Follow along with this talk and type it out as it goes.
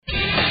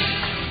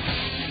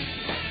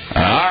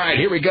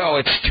Here we go.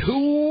 It's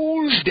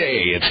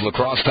Tuesday. It's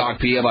Lacrosse Talk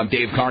PM. I'm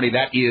Dave Carney.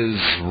 That is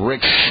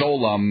Rick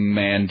Solom.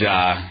 And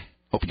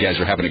hope you guys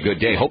are having a good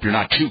day. Hope you're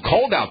not too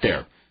cold out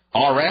there.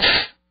 RS,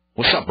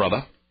 what's up,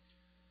 brother?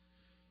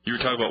 You were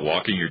talking about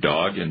walking your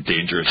dog in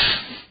dangerous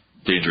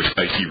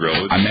icy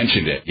roads. I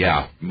mentioned it,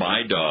 yeah.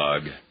 My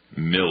dog,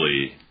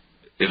 Millie,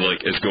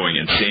 is going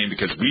insane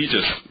because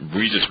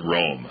we just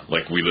roam.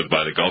 Like, we live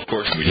by the golf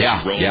course, and we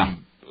just roam. Yeah.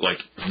 Like,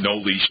 no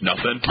leash,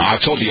 nothing.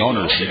 I've told the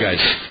owners, you guys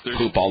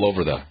poop all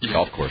over the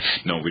golf course.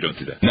 No, we don't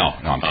do that. No,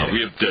 I'm kidding.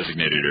 We have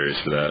designated areas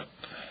for that.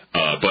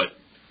 But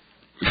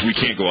we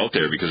can't go out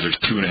there because there's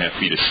 2.5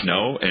 feet of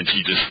snow, and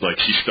she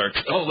starts,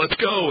 let's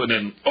go, and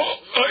then,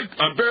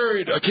 I'm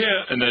buried, I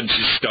can't, and then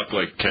she's stuck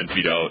like 10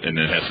 feet out, and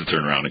then has to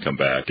turn around and come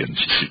back, and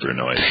she's super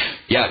annoyed.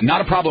 Yeah,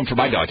 not a problem for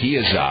my dog. He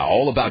is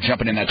all about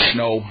jumping in that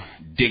snow,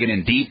 digging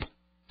in deep,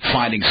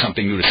 finding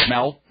something new to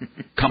smell,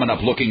 coming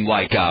up looking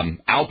like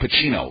Al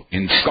Pacino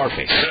in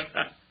Scarface.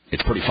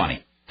 It's pretty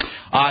funny.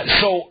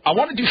 So I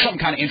want to do something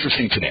kind of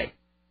interesting today.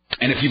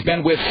 And if you've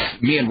been with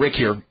me and Rick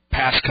here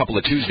past couple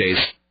of Tuesdays,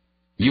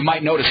 you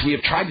might notice we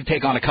have tried to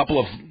take on a couple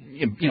of,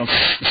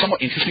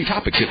 somewhat interesting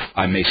topics, if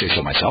I may say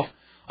so myself.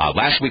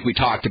 Last week we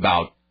talked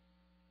about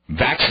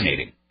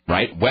vaccinating,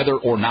 right? Whether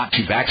or not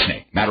to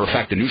vaccinate. Matter of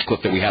fact, the news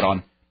clip that we had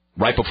on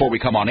right before we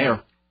come on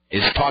air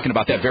is talking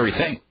about that very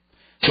thing.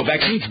 So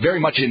vaccines very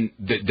much in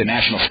the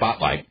national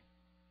spotlight.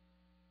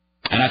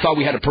 And I thought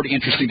we had a pretty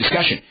interesting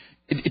discussion.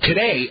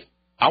 Today,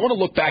 I want to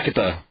look back at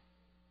the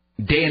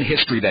day in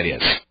history that is.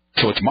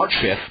 So it's March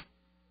 5th.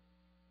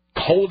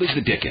 Cold as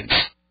the dickens.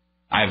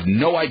 I have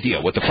no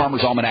idea what the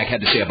Farmer's Almanac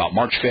had to say about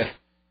March 5th,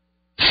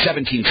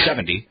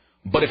 1770.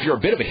 But if you're a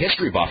bit of a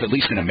history buff, at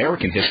least an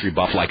American history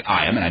buff like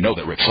I am, and I know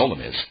that Rick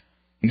Solom is,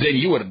 then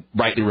you would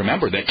rightly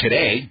remember that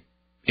today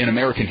in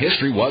American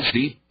history was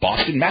the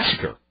Boston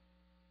Massacre.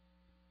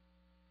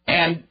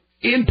 And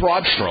in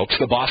broad strokes,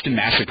 the Boston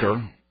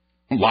Massacre,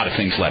 a lot of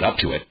things led up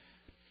to it.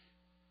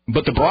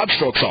 But the broad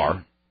strokes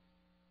are,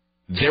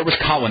 there was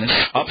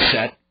colonists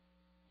upset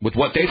with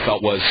what they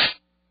felt was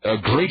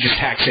egregious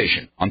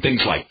taxation on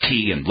things like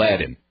tea and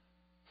lead and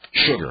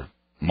sugar,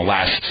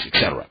 molasses,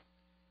 etc.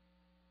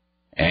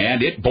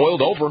 And it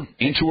boiled over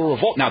into a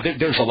revolt. Now,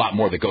 there's a lot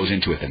more that goes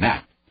into it than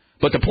that.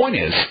 But the point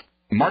is,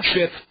 March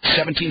 5th,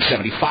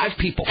 1770,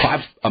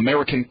 five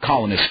American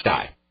colonists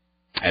die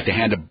at the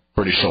hand of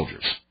British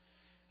soldiers.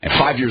 And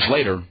 5 years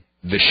later,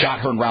 the shot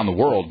heard around the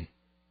world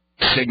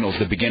signals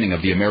the beginning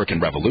of the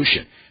American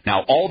Revolution.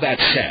 Now, all that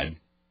said,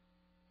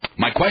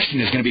 my question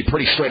is going to be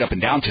pretty straight up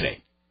and down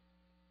today.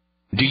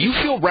 Do you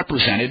feel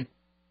represented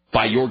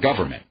by your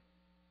government?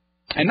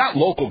 And not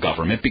local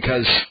government,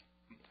 because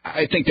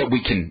I think that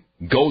we can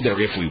go there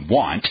if we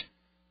want.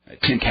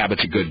 Tim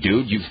Cabot's a good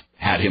dude. You've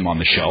had him on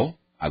the show.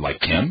 I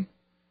like Tim.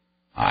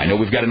 I know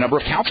we've got a number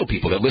of council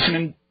people that listen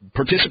and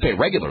participate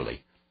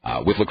regularly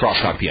with Lacrosse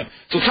Talk PM.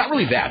 So it's not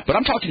really that, but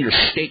I'm talking your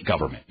state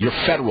government, your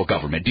federal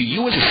government. Do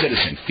you as a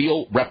citizen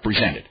feel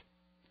represented?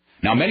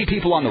 Now, many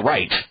people on the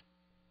right,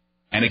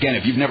 and again,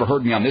 if you've never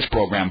heard me on this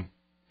program,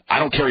 I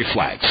don't carry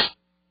flags.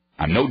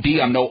 I'm no D,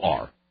 I'm no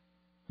R.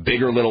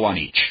 Big or little on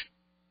each.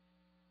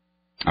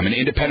 I'm an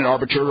independent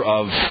arbiter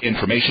of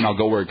information. I'll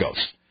go where it goes.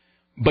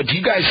 But do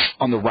you guys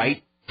on the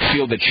right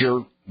feel that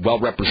you're well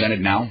represented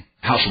now?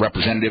 House of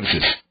Representatives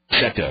is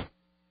set to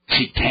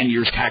seek 10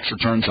 years tax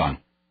returns on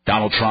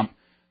Donald Trump.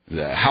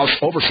 The House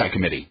Oversight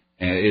Committee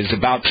is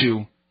about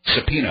to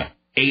subpoena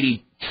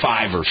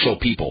 85 or so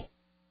people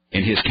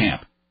in his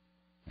camp.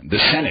 The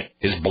Senate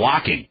is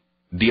blocking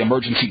the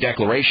emergency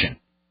declaration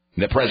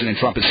that President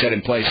Trump has set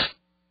in place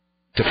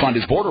to fund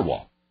his border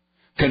wall.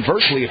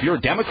 Conversely, if you're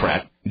a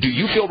Democrat, do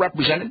you feel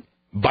represented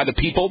by the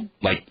people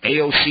like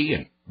AOC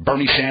and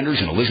Bernie Sanders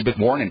and Elizabeth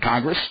Warren in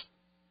Congress,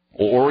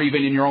 or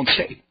even in your own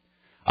state?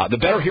 The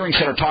Better Hearing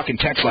Center talk and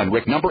text line,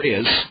 Rick, number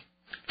is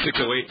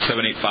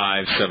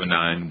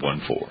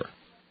 608-785-7914.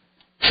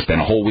 It's been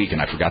a whole week,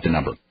 and I forgot the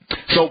number.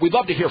 So we'd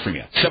love to hear from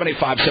you,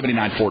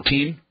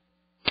 785-7914.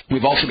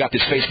 We've also got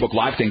this Facebook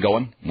Live thing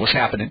going. What's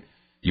happening?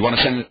 You want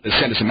to send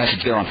us a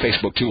message there on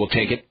Facebook, too? We'll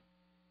take it.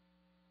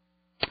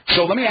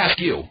 So let me ask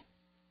you,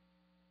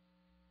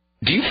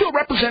 do you feel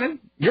represented?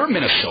 You're a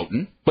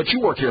Minnesotan, but you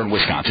work here in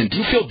Wisconsin. Do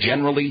you feel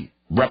generally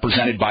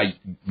represented by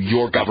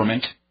your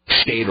government,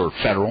 state or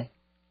federal?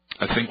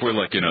 I think we're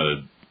like in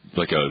a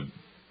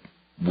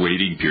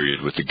waiting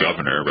period with the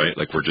governor, right?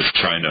 Like we're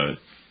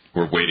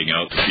waiting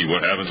out to see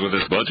what happens with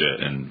this budget,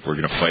 and we're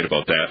going to fight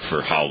about that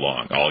for how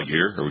long? All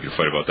year? Or we can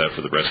fight about that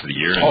for the rest of the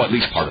year? At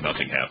least part of it.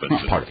 Nothing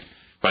happens. Part of it.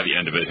 By the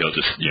end of it, he'll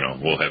just,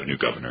 we'll have a new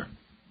governor,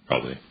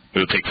 probably.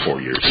 It'll take 4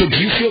 years. So do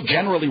you feel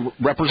generally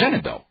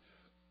represented, though?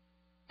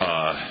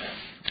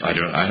 I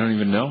don't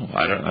even know.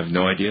 I have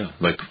no idea.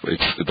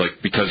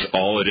 It's because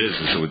all it is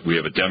we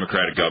have a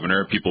Democratic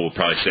governor. People will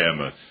probably say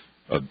I'm a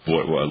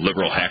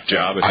liberal hack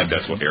job. I think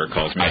that's what Eric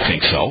calls me. I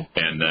think so.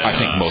 And then, I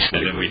think most.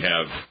 And then we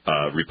have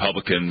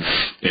Republicans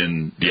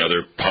in the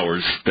other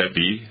powers that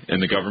be in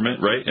the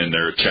government, right? And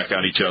they're a check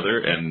on each other,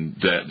 and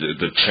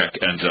the check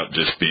ends up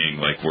just being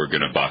like we're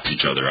going to box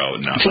each other out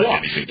and not let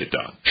anything get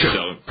done. Sure.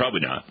 So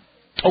probably not.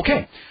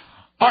 Okay.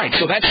 All right,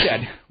 so that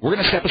said, we're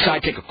going to step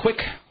aside, take a quick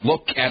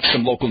look at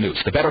some local news.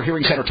 The Better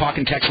Hearing Center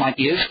talking text line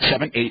is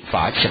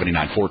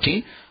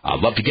 785-7914. I'd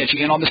love to get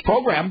you in on this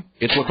program.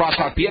 It's La Crosse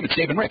Talk PM. It's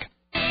Dave and Rick.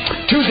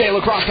 Tuesday,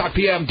 La Crosse Talk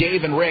PM,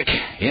 Dave and Rick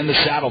in the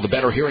saddle. The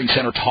Better Hearing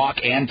Center talk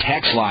and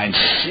text line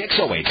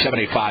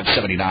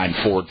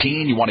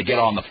 608-785-7914. You want to get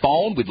on the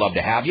phone? We'd love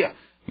to have you.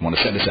 You want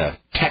to send us a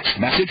text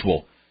message?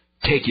 We'll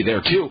take you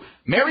there, too.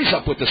 Mary's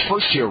up with us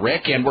first here,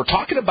 Rick, and we're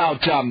talking about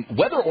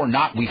whether or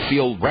not we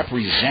feel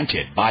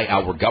represented by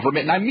our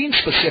government, and I mean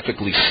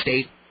specifically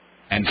state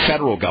and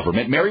federal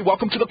government. Mary,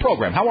 welcome to the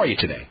program. How are you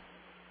today?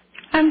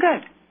 I'm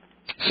good.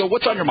 So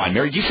what's on your mind,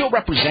 Mary? Do you feel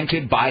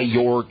represented by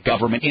your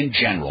government in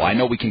general? I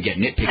know we can get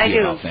nitpicky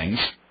about things.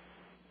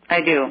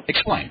 I do.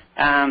 Explain.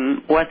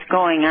 What's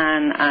going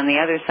on the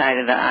other side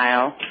of the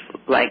aisle,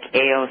 like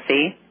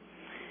AOC,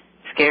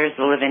 scares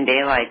the living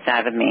daylights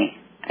out of me.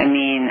 I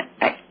mean,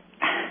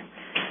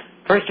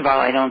 first of all,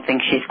 I don't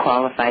think she's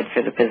qualified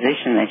for the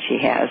position that she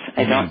has.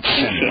 I don't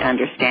think she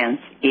understands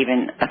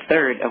even a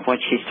third of what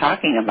she's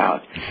talking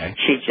about. Okay.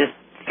 She just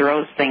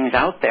throws things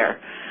out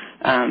there.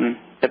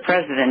 The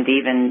president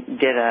even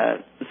did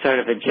a sort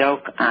of a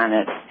joke on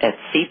it at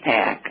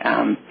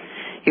CPAC.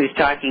 He was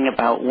talking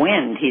about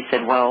wind. He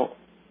said, well,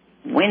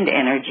 wind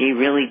energy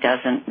really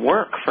doesn't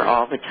work for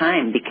all the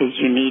time because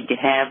you need to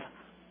have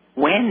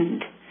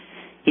wind.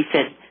 He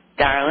said,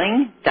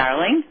 darling,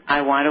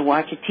 I want to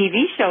watch a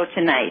TV show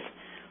tonight.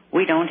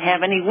 We don't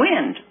have any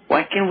wind.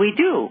 What can we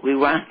do? We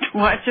want to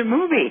watch a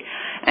movie.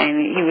 And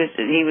he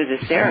was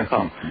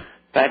hysterical.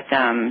 But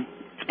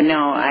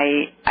no,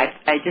 I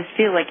just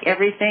feel like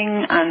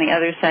everything on the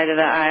other side of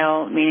the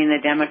aisle, meaning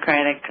the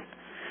Democratic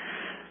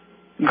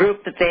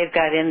group that they've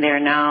got in there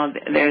now,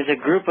 there's a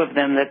group of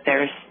them that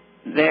they're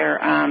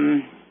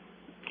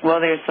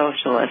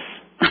socialists.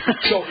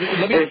 So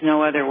there's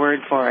no other word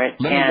for it.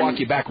 Let me walk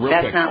you back real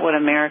quick. That's not what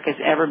America's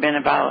ever been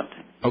about.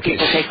 Okay.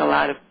 People take a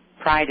lot of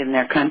pride in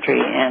their country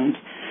and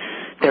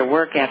their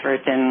work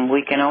effort, and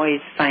we can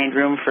always find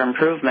room for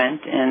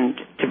improvement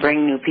and to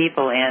bring new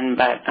people in,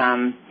 but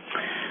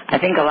I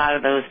think a lot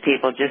of those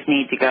people just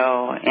need to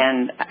go.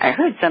 And I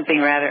heard something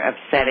rather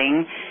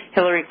upsetting.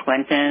 Hillary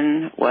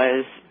Clinton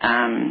was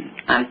on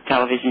a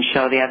television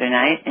show the other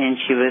night, and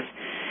she was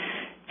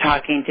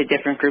talking to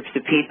different groups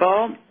of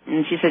people,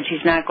 and she said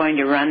she's not going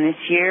to run this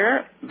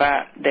year,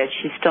 but that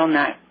she's still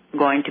not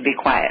going to be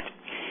quiet.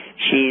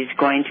 She's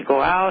going to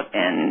go out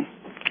and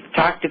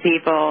talk to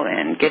people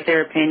and get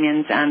their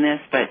opinions on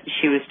this, but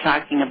she was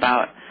talking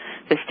about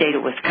the state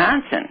of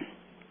Wisconsin.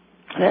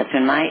 That's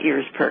when my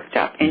ears perked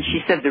up. And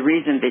she said the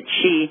reason that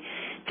she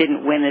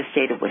didn't win the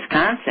state of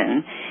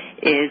Wisconsin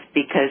is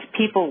because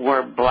people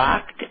were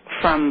blocked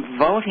from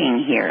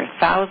voting here,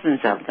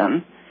 thousands of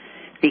them,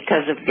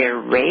 because of their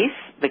race,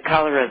 the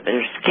color of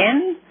their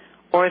skin,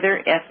 or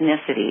their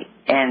ethnicity.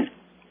 And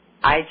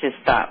I just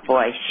thought,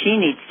 boy, she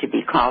needs to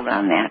be called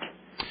on that.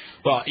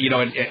 Well, you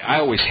know, and I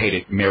always hate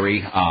it,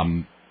 Mary,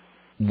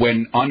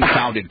 when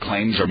unfounded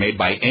claims are made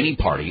by any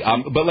party.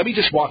 But let me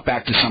just walk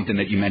back to something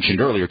that you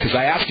mentioned earlier, because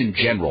I asked in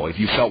general if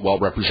you felt well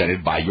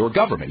represented by your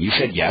government. You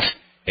said yes,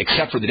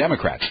 except for the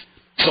Democrats.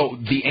 So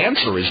the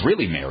answer is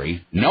really,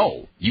 Mary,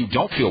 no, you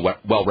don't feel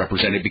well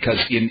represented because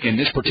in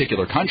this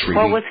particular country...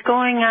 Well, what's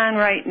going on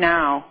right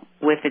now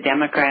with the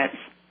Democrats,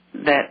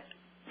 that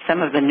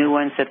some of the new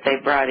ones that they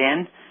brought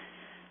in,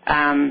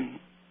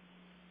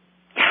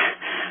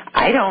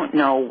 I don't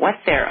know what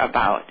they're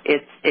about.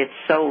 It's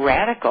so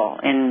radical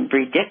and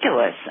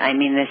ridiculous. I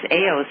mean, this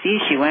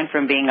AOC, she went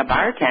from being a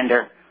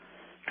bartender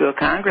to a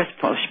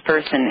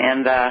congressperson,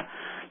 and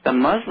the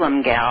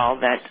Muslim gal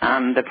that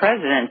the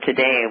president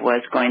today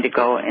was going to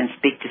go and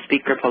speak to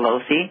Speaker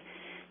Pelosi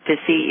to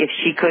see if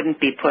she couldn't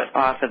be put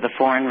off of the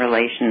Foreign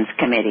Relations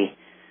Committee,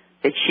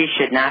 that she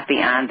should not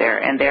be on there.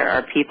 And there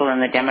are people in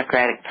the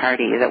Democratic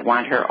Party that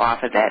want her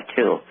off of that,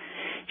 too.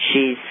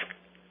 She's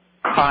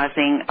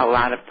causing a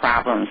lot of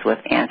problems with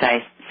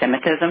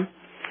anti-Semitism,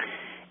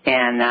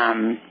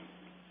 and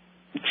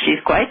she's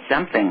quite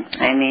something.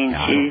 I mean,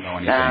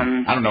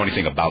 I don't know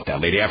anything about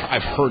that lady.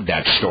 I've heard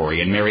that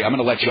story, and Mary, I'm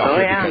going to let you off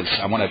here because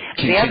I want to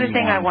continue. The other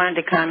thing I wanted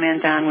to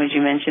comment on was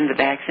you mentioned the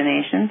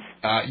vaccinations.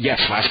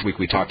 Yes, last week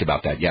we talked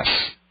about that. Yes,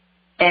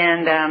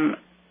 and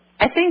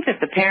I think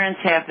that the parents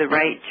have the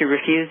right to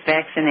refuse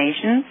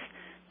vaccinations.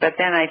 But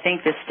then I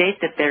think the state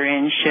that they're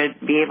in should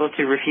be able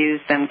to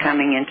refuse them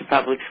coming into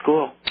public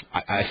school.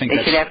 I think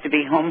they should have to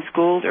be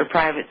homeschooled or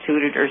private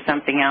tutored or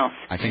something else.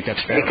 I think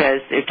that's fair. Because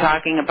they're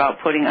talking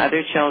about putting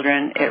other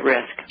children at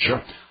risk.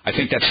 Sure. I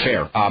think that's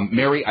fair.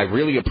 Mary, I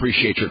really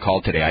appreciate your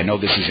call today. I know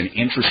this is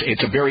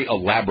it's a very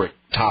elaborate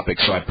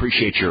topic, so I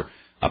appreciate your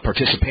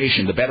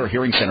participation. The Better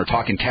Hearing Center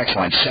talking text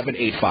line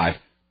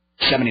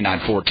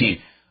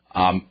 785-7914.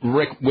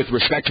 Rick, with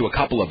respect to a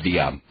couple of the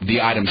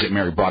items that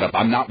Mary brought up,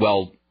 I'm not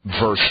well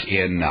versed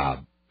in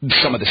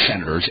some of the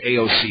senators.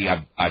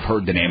 AOC, I've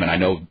heard the name, and I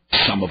know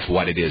some of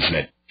what it is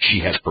that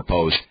she has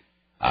proposed.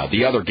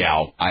 The other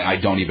gal, I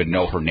don't even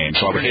know her name,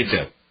 so I would hate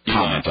to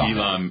comment on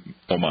Ilhan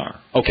Omar.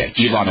 Okay,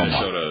 Ilhan Omar.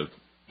 Minnesota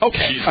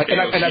Okay.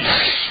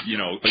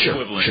 She's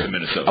equivalent to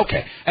Minnesota.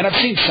 Okay. And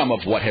I've seen some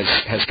of what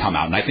has come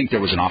out, and I think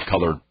there was an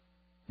off-color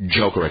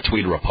joke or a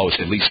tweet or a post.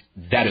 At least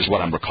that is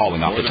what I'm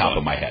recalling off the top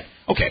of my head.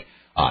 Okay.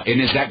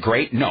 And is that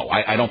great? No,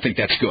 I don't think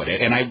that's good.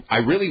 And I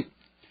really,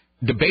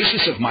 the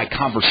basis of my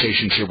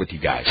conversations here with you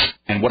guys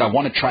and what I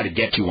want to try to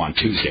get to on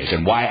Tuesdays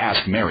and why I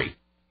asked Mary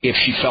if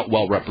she felt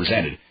well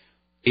represented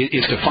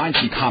is to find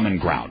some common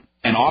ground.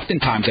 And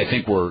oftentimes I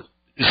think we're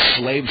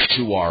slaves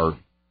to our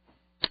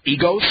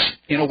egos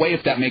in a way,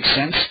 if that makes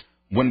sense.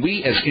 When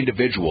we as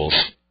individuals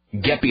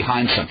get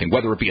behind something,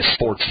 whether it be a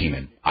sports team,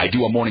 and I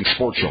do a morning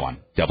sports show on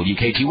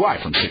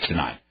WKTY from 6 to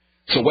 9.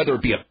 So whether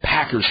it be a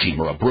Packers team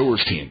or a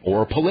Brewers team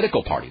or a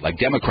political party like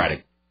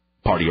Democratic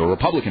Party or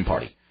Republican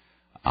Party,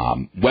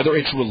 whether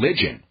it's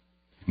religion,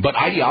 but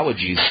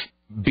ideologies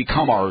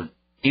become our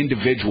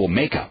individual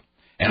makeup.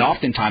 And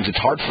oftentimes it's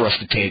hard for us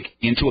to take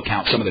into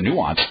account some of the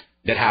nuance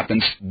that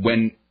happens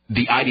when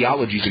the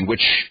ideologies in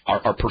which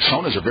our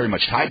personas are very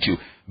much tied to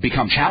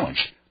become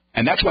challenged.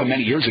 And that's why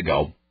many years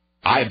ago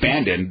I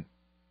abandoned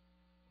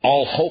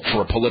all hope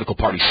for a political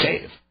party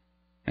save.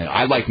 And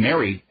I, like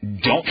Mary,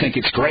 don't think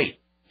it's great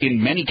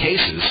in many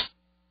cases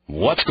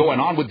what's going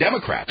on with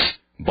Democrats.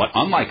 But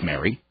unlike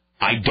Mary,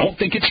 I don't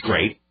think it's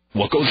great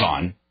what goes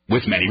on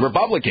with many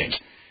Republicans.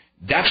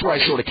 That's where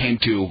I sort of came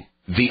to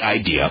the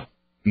idea,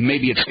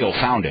 maybe it's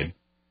ill-founded,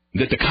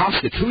 that the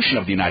Constitution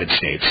of the United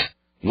States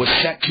was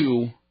set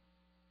to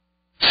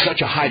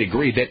such a high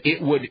degree that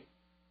it would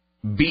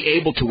be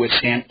able to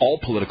withstand all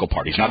political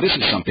parties. Now, this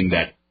is something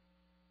that,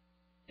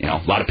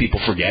 a lot of people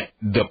forget.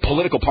 The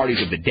political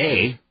parties of the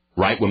day,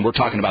 right, when we're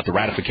talking about the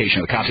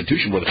ratification of the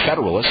Constitution, were the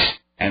Federalists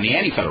and the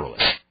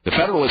Anti-Federalists. The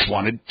Federalists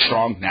wanted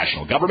strong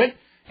national government.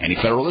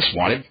 Anti-Federalists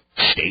wanted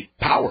state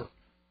power.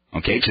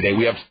 Okay, today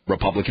we have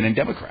Republican and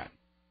Democrat.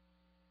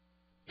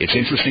 It's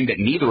interesting that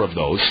neither of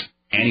those,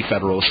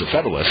 Anti-Federalists or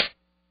Federalists,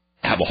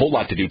 have a whole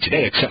lot to do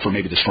today, except for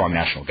maybe the strong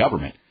national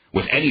government,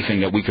 with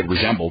anything that we could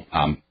resemble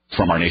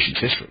from our nation's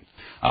history.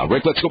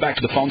 Rick, let's go back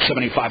to the phone,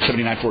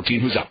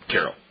 785-7914. Who's up?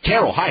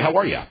 Carol, hi, how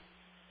are you?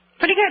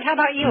 Pretty good. How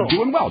about you?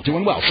 Doing well.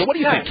 So what do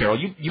you think, Carol?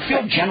 You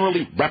feel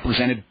generally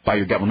represented by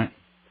your government?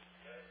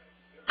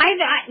 I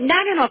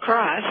not in La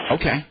Crosse.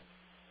 Okay.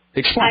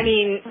 Explain. I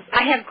mean,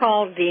 I have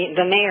called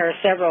the mayor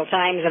several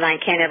times, and I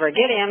can't ever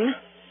get him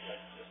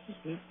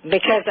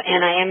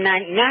and I am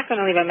not going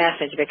to leave a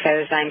message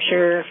because I'm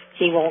sure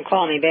he won't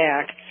call me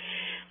back.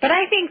 But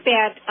I think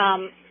that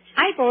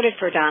I voted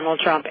for Donald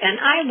Trump, and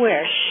I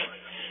wish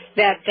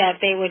that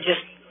they would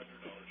just,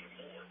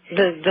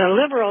 the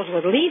liberals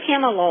would leave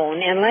him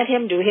alone and let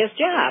him do his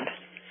job.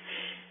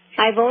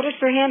 I voted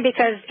for him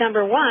because,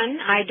 number one,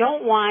 I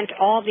don't want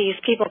all these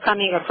people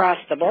coming across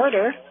the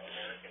border.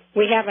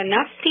 We have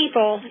enough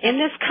people in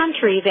this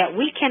country that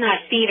we cannot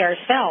feed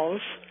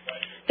ourselves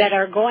that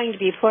are going to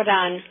be put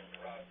on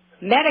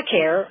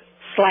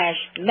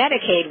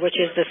Medicare/Medicaid, which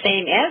is the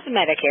same as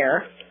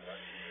Medicare.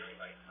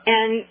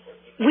 And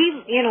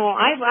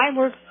I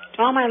worked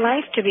all my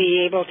life to be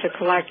able to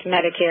collect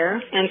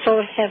Medicare, and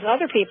so has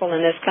other people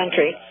in this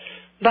country.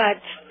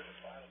 But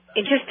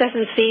it just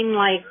doesn't seem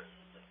like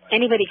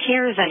anybody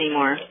cares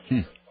anymore.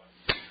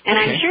 And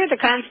I'm sure the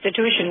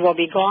Constitution will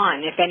be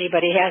gone if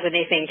anybody has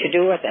anything to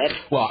do with it.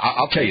 Well,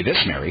 I'll tell you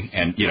this, Mary,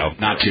 and, Carol,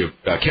 not to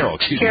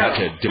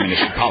diminish,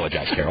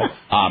 apologize, Carol.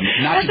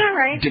 That's all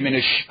right.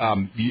 Diminish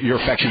your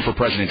affection for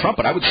President Trump,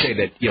 but I would say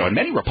that, and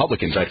many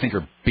Republicans, I think,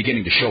 are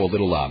beginning to show a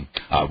little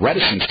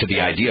reticence to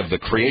the idea of the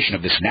creation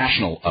of this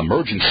national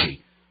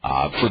emergency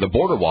for the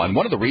border wall. And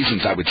one of the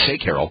reasons I would say,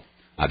 Carol,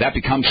 that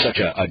becomes such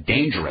a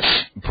dangerous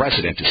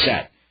precedent to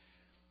set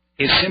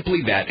is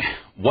simply that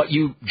what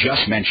you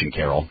just mentioned,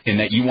 Carol, in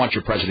that you want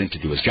your president to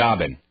do his job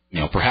and,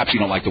 perhaps you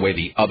don't like the way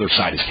the other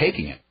side is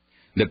taking it.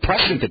 The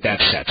precedent that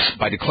sets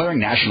by declaring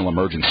national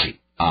emergency,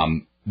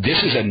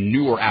 this is a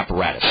newer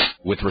apparatus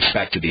with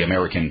respect to the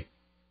American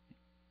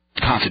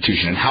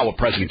Constitution and how a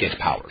president gets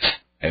powers.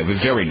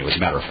 Very new, as a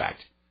matter of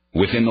fact,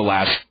 within the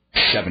last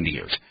 70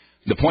 years.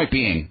 The point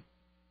being,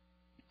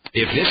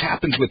 if this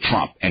happens with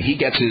Trump and he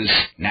gets his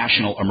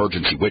national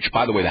emergency, which,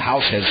 by the way, the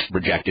House has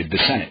rejected, the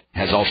Senate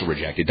has also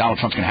rejected, Donald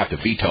Trump's going to have to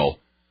veto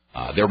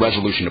their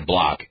resolution to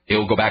block.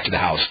 It'll go back to the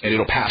House, and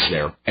it'll pass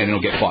there, and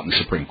it'll get fought in the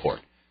Supreme Court.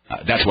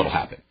 That's what will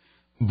happen.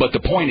 But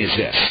the point is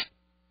this.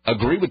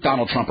 Agree with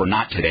Donald Trump or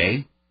not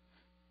today,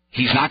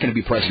 he's not going to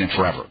be president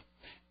forever.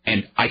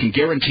 And I can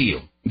guarantee you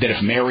that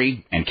if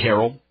Mary and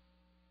Carol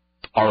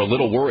are a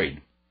little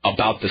worried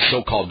about the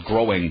so-called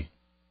growing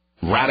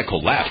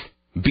radical left,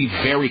 be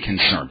very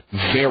concerned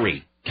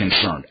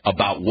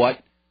about what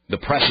the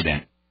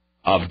precedent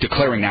of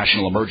declaring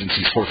national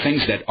emergencies for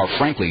things that are,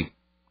 frankly,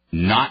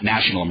 not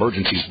national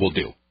emergencies will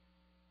do.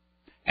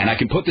 And I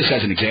can put this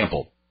as an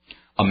example.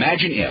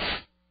 Imagine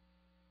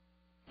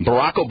if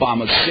Barack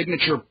Obama's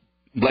signature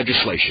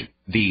legislation,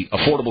 the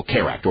Affordable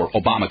Care Act, or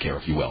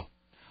Obamacare, if you will,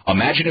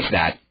 imagine if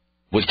that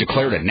was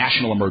declared a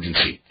national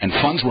emergency and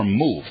funds were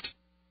moved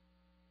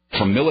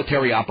from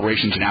military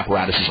operations and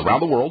apparatuses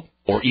around the world,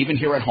 or even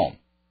here at home,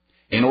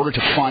 in order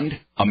to fund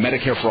a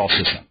Medicare for All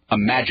system.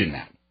 Imagine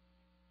that.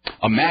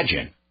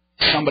 Imagine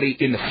somebody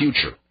in the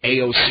future,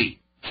 AOC,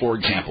 for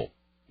example,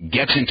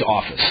 gets into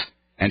office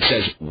and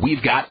says,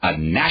 we've got a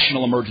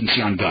national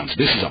emergency on guns.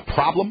 This is a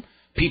problem.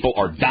 People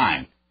are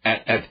dying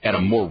at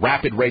a more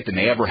rapid rate than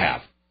they ever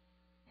have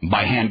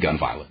by handgun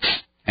violence.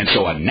 And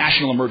so a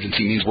national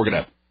emergency means we're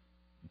going to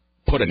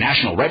put a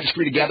national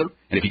registry together,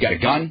 and if you got a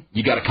gun,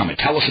 you got to come and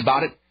tell us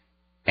about it.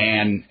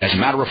 And as a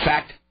matter of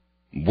fact,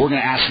 we're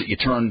going to ask that you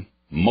turn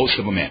most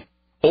of them in.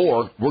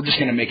 Or we're just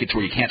going to make it to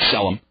where you can't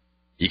sell them,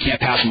 you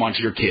can't pass them on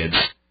to your kids,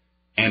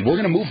 and we're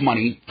going to move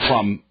money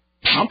from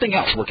something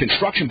else where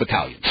construction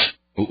battalions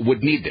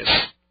would need this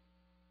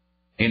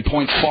in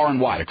points far and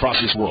wide across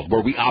this world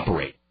where we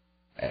operate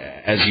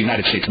as the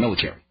United States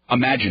military.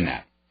 Imagine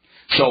that.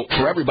 So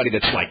for everybody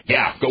that's like,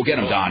 yeah, go get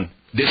them, Don,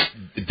 this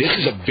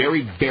is a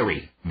very,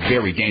 very,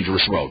 very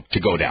dangerous road to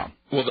go down.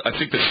 Well, I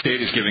think the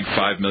state is giving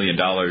 $5 million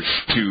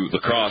to La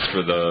Crosse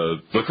for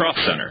the La Crosse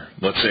Center.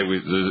 Let's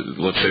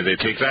say they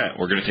take that.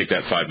 We're going to take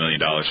that $5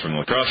 million from the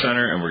La Crosse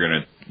Center, and we're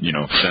going to,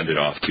 send it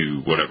off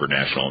to whatever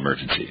national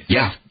emergency.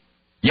 Yeah.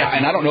 Yeah,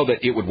 and I don't know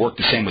that it would work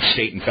the same with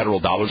state and federal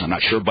dollars. I'm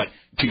not sure. But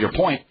to your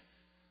point,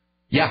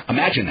 yeah,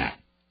 imagine that.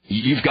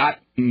 You've got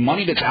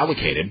money that's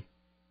allocated,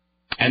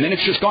 and then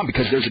it's just gone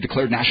because there's a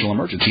declared national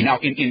emergency. Now,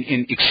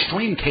 in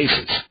extreme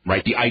cases,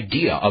 right, the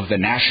idea of the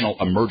national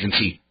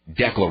emergency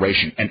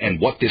declaration and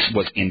what this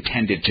was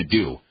intended to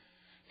do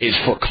is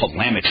for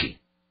calamity,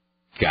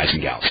 guys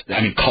and gals.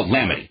 I mean,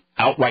 calamity,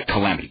 outright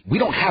calamity. We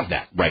don't have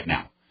that right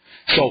now.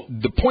 So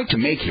the point to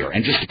make here,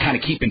 and just to kind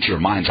of keep into your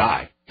mind's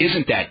eye,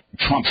 isn't that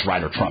Trump's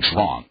right or Trump's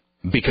wrong,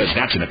 because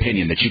that's an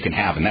opinion that you can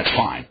have, and that's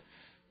fine.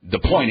 The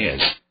point is,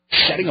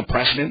 setting a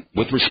precedent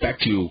with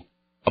respect to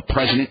a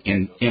president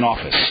in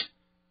office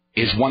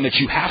is one that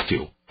you have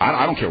to.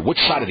 I don't care which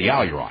side of the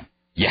aisle you're on.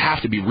 You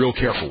have to be real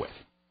careful with.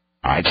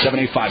 All right,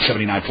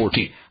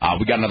 785-7914.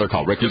 We got another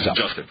call. Rick, who's up?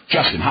 Justin.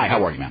 Justin, hi.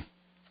 How are you, man?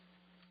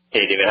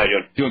 Hey, David. How you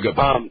doing? Doing good,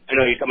 bud. I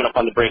know you're coming up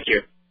on the break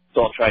here,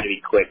 so I'll try to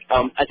be quick.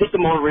 I think the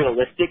more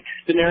realistic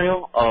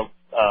scenario of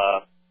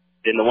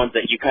than the ones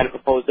that you kind of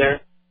proposed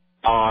there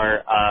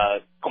are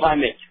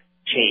climate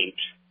change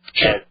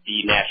as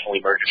the national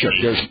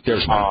emergency. Sure,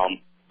 there's one.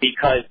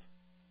 Because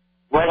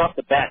right off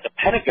the bat, the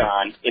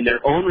Pentagon, in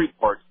their own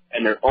reports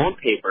and their own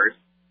papers,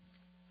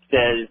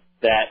 says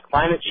that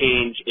climate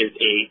change is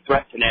a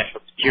threat to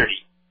national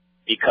security.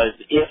 Because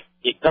if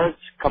it does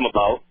come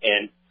about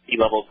and sea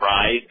levels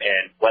rise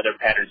and weather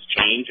patterns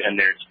change and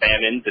there's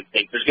famines and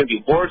things, there's going to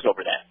be wars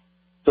over that.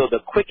 So the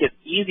quickest,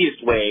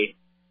 easiest way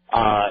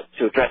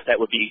to address that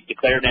would be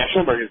declare a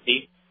national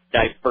emergency,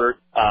 divert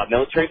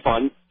military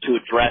funds to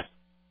address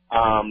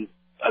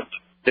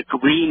the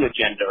green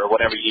agenda or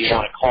whatever you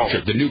want to call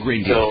it. The new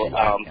Green Deal. So,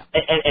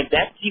 and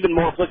that's even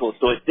more applicable.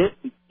 So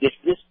if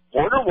this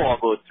border wall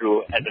goes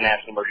through as a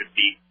national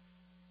emergency,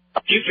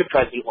 a future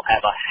president will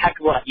have a heck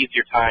of a lot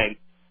easier time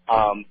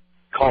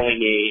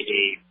calling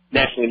a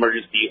national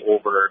emergency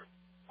over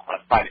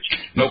climate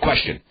change. No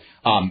question.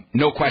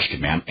 No question,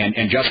 man.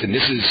 And Justin,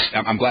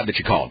 I'm glad that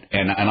you called,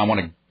 and I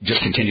want to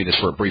just continue this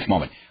for a brief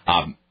moment.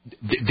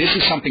 This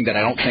is something that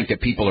I don't think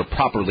that people are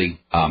properly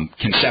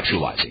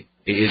conceptualizing.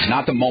 It is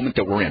not the moment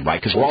that we're in,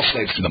 right? Because we're all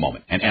slaves to the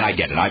moment, and I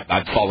get it.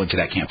 I'd fall into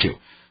that camp too.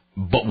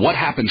 But what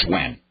happens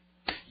when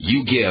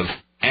you give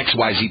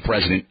XYZ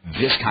president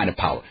this kind of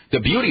power? The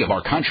beauty of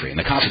our country and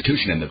the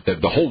Constitution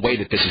and the whole way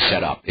that this is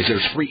set up is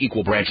there's 3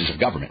 equal branches of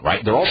government,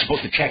 right? They're all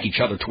supposed to check each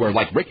other to where,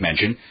 like Rick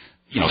mentioned,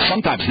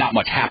 sometimes not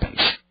much happens,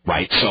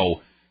 right?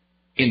 So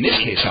in this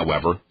case,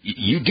 however,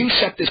 you do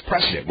set this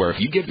precedent where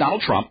if you give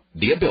Donald Trump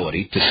the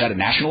ability to set a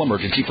national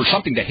emergency for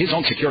something that his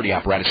own security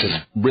apparatus is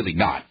really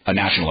not a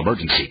national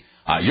emergency,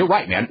 you're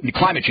right, man.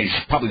 Climate change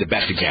is probably the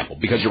best example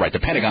because you're right. The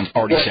Pentagon's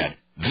already said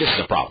this is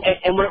a problem.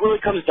 And what it really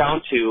comes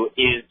down to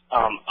is,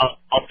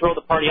 I'll throw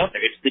the party out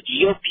there. It's the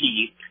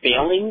GOP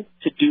failing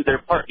to do their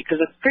part because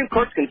the Supreme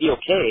Court's going to be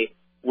okay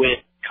with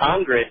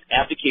Congress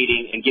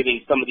abdicating and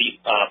giving some of these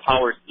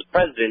powers to the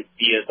president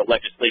via the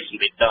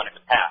legislation they've done in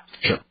the past.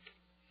 Sure.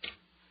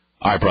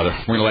 All right, brother.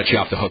 We're going to let you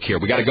off the hook here.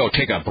 We got to go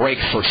take a break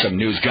for some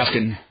news.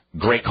 Justin,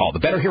 great call. The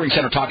Better Hearing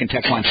Center talking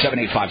text line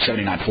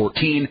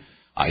 785-7914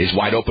 is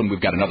wide open. We've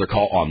got another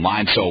call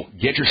online, so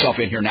get yourself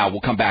in here now.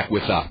 We'll come back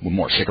with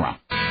more. Stick around.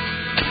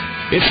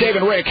 It's Dave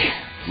and Rick.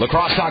 La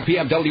Crosse Talk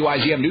PM,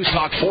 WIZM News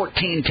Talk,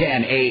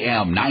 1410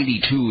 AM,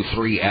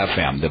 92.3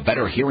 FM. The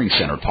Better Hearing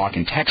Center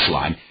talking text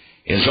line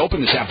is open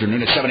this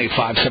afternoon at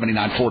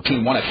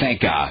 785-7914. Want to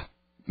thank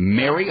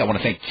Mary. I want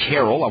to thank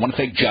Carol. I want to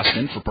thank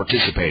Justin for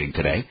participating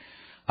today.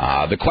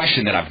 The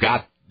question that I've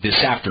got this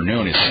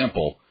afternoon is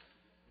simple.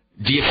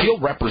 Do you feel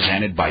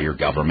represented by your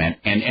government?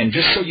 And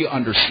just so you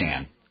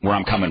understand where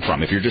I'm coming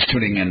from, if you're just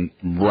tuning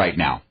in right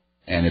now,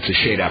 and it's a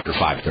shade after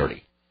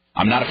 5:30,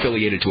 I'm not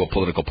affiliated to a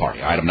political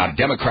party. All right? I'm not a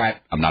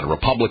Democrat. I'm not a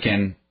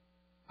Republican.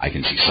 I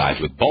can see sides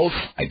with both.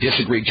 I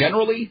disagree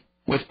generally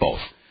with both.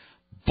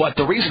 But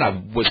the reason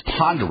I was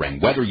pondering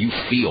whether you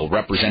feel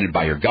represented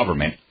by your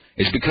government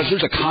is because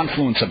there's a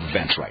confluence of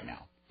events right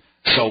now.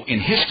 So in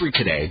history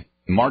today,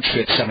 March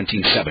 5th,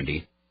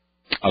 1770,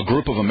 a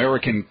group of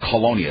American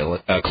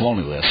colonialists,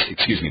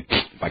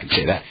 if I can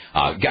say that,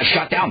 got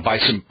shot down by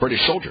some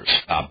British soldiers.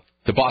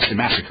 The Boston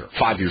Massacre,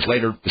 5 years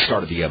later, the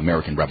start of the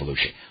American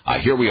Revolution.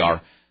 Here we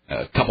are,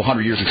 a couple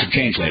hundred years and some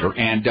change later,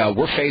 and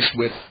we're faced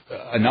with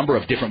a number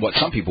of different, what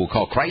some people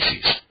call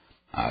crises.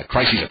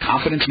 Crises of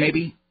confidence,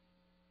 maybe.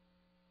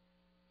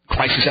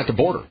 Crisis at the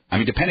border. I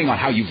mean, depending on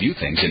how you view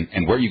things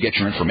and where you get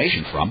your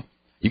information from,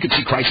 you can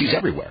see crises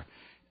everywhere.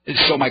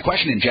 So my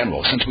question in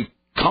general, since we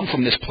come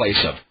from this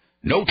place of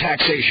no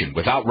taxation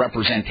without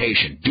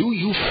representation, do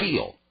you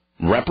feel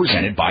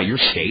represented by your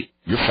state,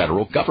 your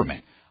federal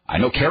government? I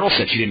know Carol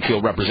said she didn't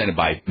feel represented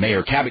by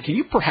Mayor Cabot. Can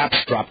you perhaps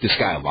drop this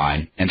guy a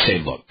line and say,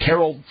 look,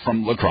 Carol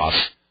from La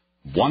Crosse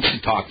wants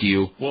to talk to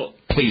you. Well,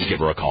 please give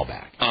her a call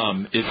back.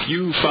 If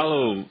you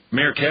follow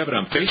Mayor Cabot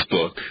on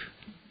Facebook,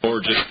 or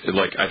just,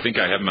 like, I think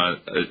I have him on,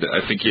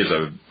 I think he has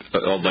a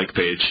like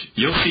page,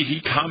 you'll see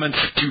he comments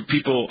to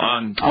people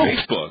on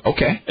Facebook.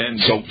 Okay. And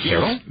so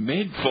he's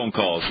made phone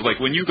calls. Like,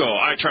 when you go,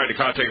 I tried to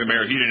contact the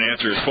mayor, he didn't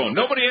answer his phone.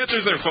 Nobody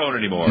answers their phone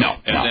anymore. No.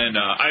 And then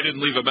I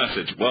didn't leave a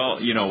message.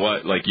 Well, you know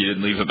what? Like, you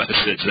didn't leave a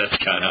message. That's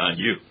kind of on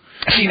you.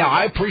 See, now,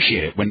 I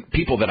appreciate it when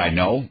people that I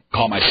know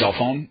call my cell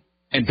phone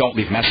and don't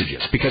leave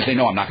messages because they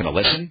know I'm not going to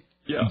listen.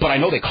 Yeah. But I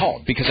know they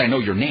called because I know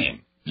your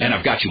name. And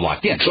I've got you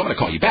locked in. So I'm going to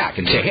call you back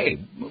and say, hey,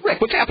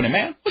 Rick, what's happening,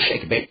 man? Let's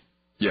shake it, babe.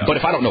 Yeah. But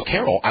if I don't know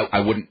Carol, I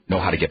wouldn't know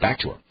how to get back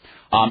to her.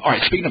 All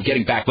right, speaking of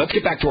getting back, let's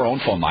get back to our own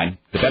phone line.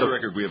 For the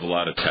record, we have a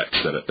lot of texts,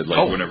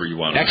 whenever you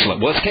want.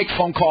 Excellent. Well, let's take a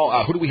phone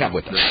call. Who do we have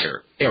with us?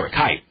 Eric. Eric,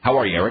 hi. How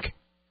are you, Eric?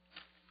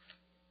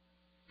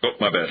 Oh,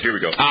 my bad. Here we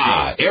go.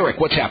 Eric,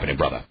 what's happening,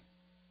 brother?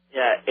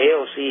 Yeah,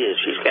 AOC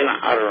she's kind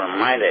of out of her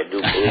mind, I do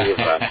believe.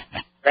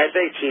 I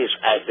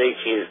think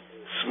she's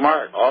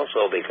smart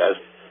also because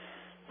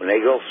when they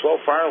go so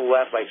far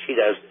left like she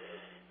does,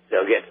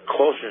 they'll get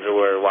closer to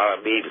where they want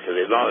to be because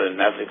they know that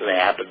nothing's going to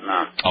happen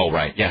now. Oh,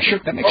 right. Yeah,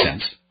 sure. That makes sense.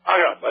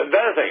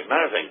 Another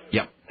thing.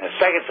 Yep. The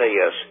second thing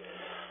is,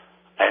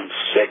 I'm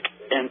sick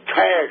and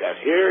tired of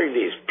hearing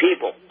these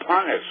people,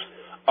 pundits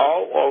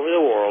all over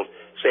the world,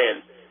 saying,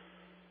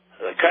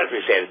 the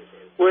country saying,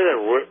 we're the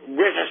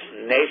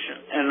richest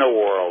nation in the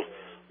world.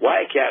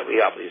 Why can't we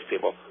help these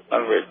people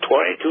when we're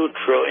 $22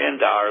 trillion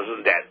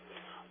in debt?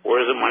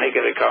 Where's the money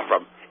going to come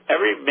from?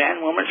 Every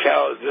man, woman,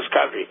 child in this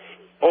country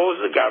owes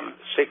the government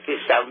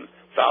 $67,000.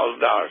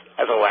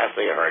 That's the last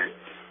thing I heard.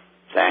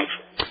 Thanks.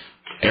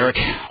 Eric,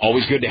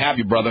 always good to have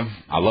you, brother.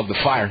 I love the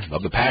fire,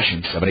 love the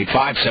passion.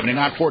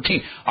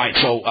 785-7914. All right,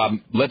 so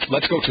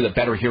let's go to the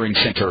Better Hearing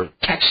Center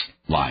text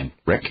line,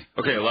 Rick.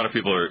 Okay, a lot of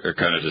people are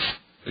kind of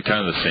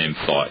the same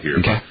thought here.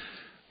 Okay.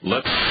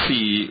 Let's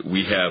see.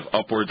 We have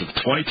upwards of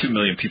 22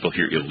 million people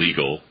here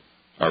illegal.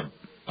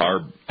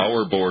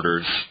 Our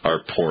borders are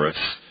porous.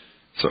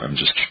 So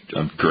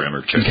I'm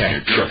grammar checking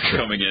here. Drugs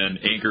coming in,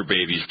 anchor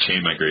babies,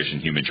 chain migration,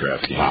 human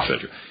trafficking,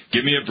 etc.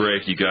 Give me a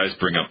break. You guys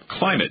bring up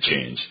climate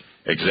change.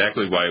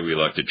 Exactly why we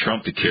elected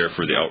Trump to care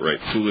for the outright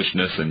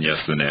foolishness and, yes,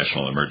 the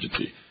national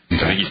emergency. I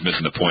think he's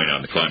missing the point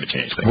on the climate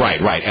change thing.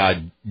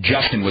 Right.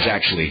 Justin was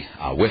actually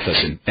with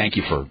us, and thank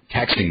you for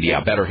texting the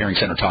Better Hearing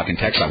Center talk and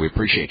text line. We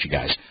appreciate you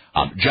guys.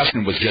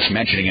 Justin was just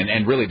mentioning,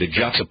 and really the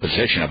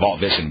juxtaposition of all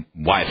this and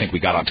why I think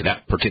we got onto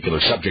that particular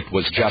subject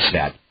was just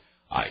that.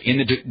 In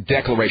the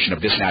declaration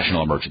of this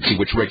national emergency,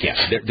 which, Rick, yes,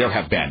 there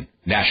have been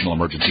national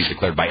emergencies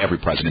declared by every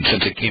president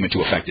since it came into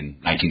effect in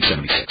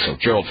 1976. So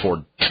Gerald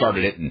Ford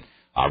started it, and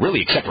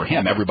really, except for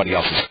him, everybody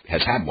else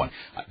has had one.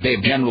 They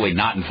have generally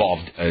not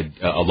involved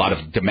a lot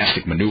of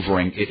domestic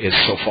maneuvering as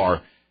so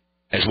far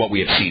as what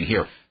we have seen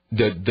here.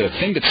 The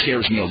thing that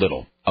scares me a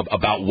little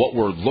about what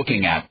we're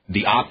looking at,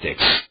 the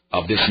optics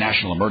of this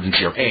national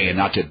emergency, are and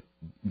not to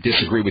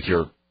disagree with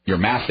your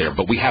math there,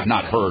 but we have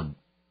not heard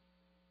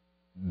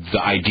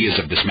the ideas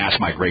of this mass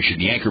migration.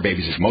 The anchor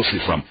babies is mostly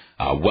from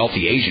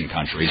wealthy Asian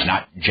countries,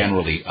 not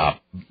generally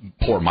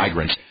poor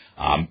migrants.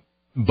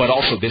 But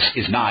also this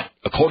is not,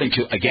 according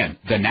to, again,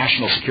 the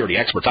national security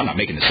experts, I'm not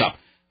making this up,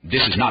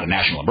 this is not a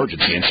national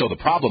emergency. And so the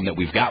problem that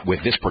we've got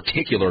with this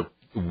particular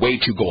way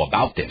to go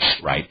about this,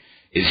 right,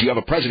 is you have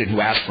a president who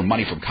asked for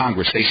money from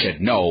Congress. They said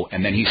no,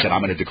 and then he said,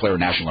 I'm going to declare a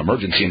national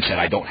emergency, and said,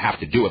 I don't have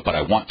to do it, but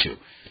I want to.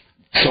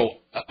 So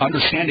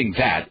understanding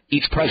that,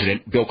 each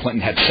president, Bill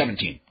Clinton, had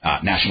 17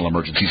 national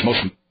emergencies, most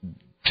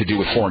to do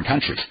with foreign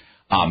countries.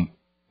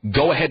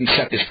 Go ahead and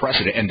set this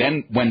precedent, and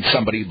then when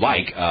somebody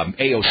like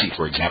AOC,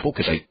 for example,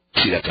 because I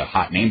see that's a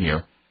hot name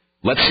here,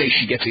 let's say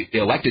she gets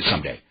elected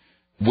someday.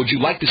 Would you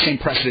like the same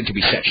precedent to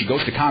be set? She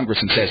goes to Congress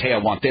and says, hey, I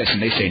want this,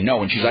 and they say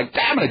no, and she's like,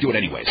 I'm going to do it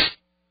anyways.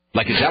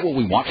 Like, is that what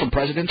we want from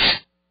presidents?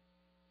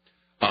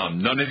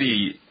 None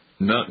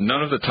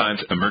of the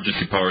times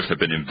emergency powers have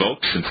been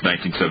invoked since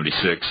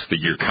 1976, the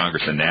year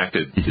Congress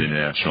enacted the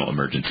National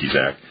Emergencies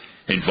Act,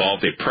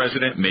 involved a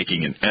president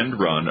making an end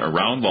run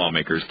around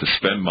lawmakers to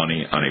spend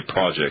money on a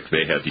project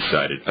they had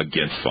decided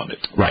against funding.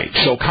 Right.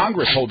 So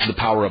Congress holds the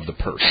power of the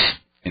purse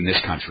in this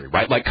country,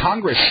 right? Like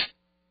Congress,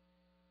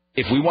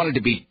 if we wanted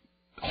to be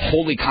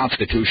wholly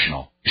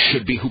constitutional,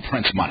 should be who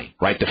prints money,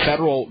 right? The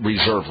Federal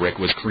Reserve, Rick,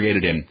 was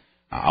created in,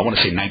 I want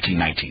to say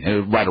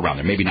 1919, right around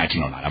there, maybe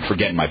 1909. I'm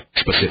forgetting my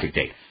specific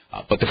date.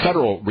 But the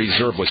Federal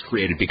Reserve was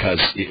created because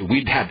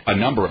we'd had a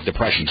number of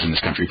depressions in this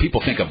country.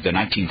 People think of the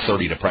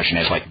 1930 Depression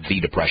as like the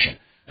Depression.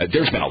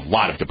 There's been a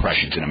lot of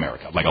depressions in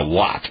America, like a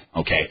lot,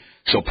 okay?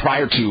 So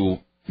prior to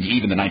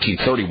even the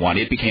 1931,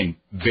 it became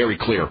very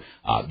clear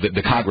that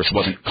the Congress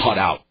wasn't cut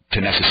out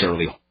to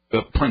necessarily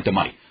print the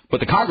money. But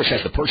the Congress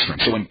has the purse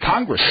strings. So when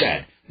Congress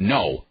said,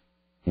 no,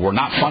 we're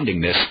not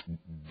funding this,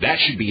 that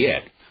should be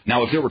it.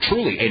 Now, if there were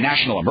truly a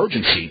national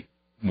emergency,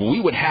 we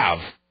would have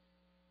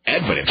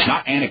evidence,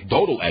 not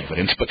anecdotal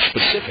evidence, but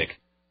specific,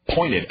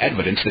 pointed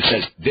evidence that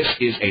says this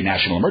is a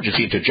national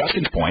emergency. And to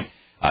Justin's point,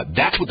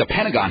 that's what the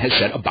Pentagon has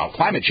said about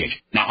climate change.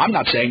 Now, I'm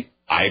not saying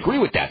I agree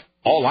with that.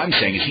 All I'm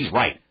saying is he's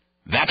right.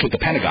 That's what the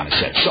Pentagon has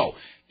said. So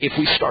if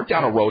we start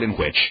down a road in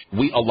which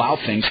we allow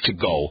things to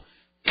go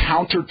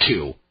counter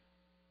to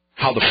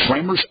how the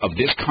framers of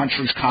this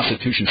country's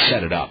Constitution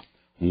set it up,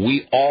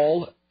 we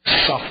all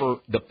suffer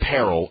the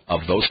peril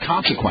of those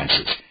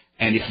consequences.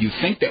 And if you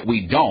think that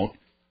we don't,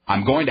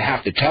 I'm going to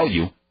have to tell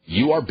you,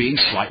 you are being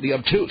slightly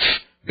obtuse,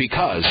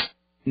 because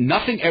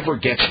nothing ever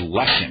gets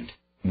lessened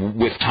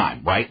with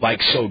time, right?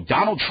 Like, so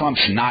Donald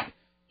Trump's not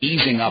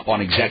easing up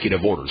on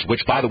executive orders,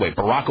 which, by the way,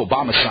 Barack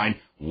Obama signed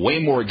way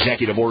more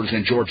executive orders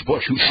than George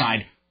Bush, who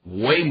signed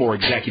way more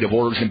executive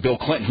orders than Bill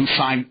Clinton, who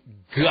signed,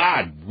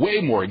 way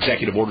more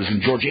executive orders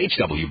than George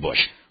H.W. Bush,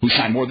 who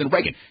signed more than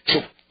Reagan.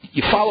 So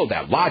you follow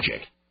that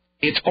logic,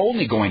 it's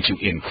only going to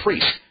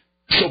increase.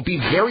 So be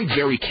very,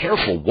 very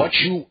careful what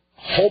you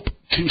hope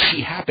to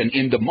see happen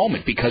in the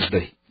moment, because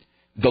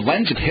the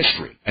lens of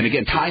history, and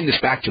again, tying this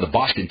back to the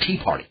Boston Tea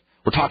Party,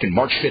 we're talking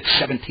March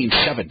 5th,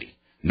 1770,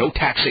 no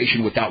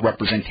taxation without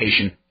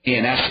representation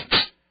in essence.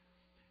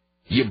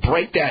 You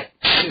break that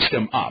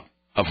system up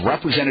of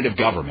representative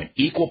government,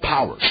 equal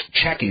powers,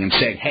 checking and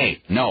saying,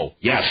 hey, no,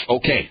 yes,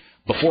 okay,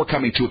 before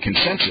coming to a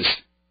consensus,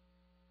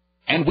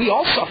 and we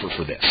all suffer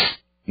for this.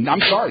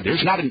 I'm sorry,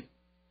 there's not an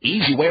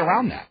easy way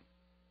around that.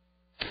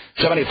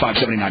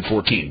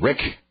 785-7914. Rick,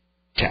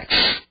 text.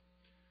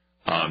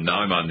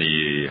 Now I'm on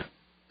the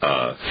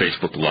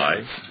Facebook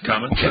Live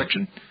comment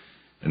section,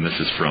 and this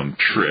is from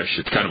Trish.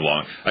 It's kind of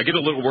long. I get a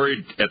little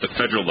worried at the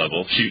federal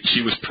level.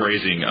 She was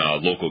praising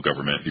local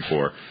government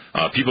before.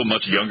 People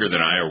much younger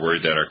than I are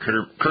worried that our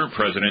current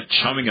president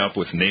chumming up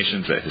with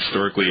nations that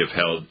historically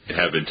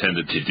have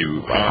intended to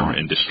do harm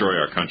and destroy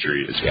our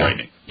country is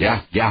frightening.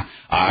 Yeah.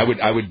 I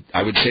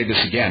would say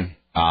this again.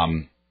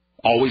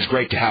 Always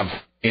great to have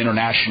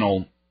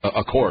international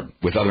accord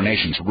with other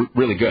nations.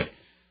 Really good.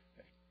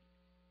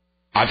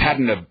 I've had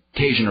an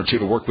occasion or two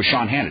to work with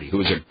Sean Hannity,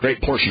 who is a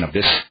great portion of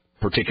this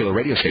particular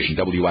radio station,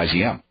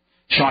 WIZM.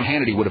 Sean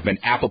Hannity would have been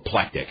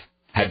apoplectic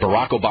had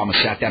Barack Obama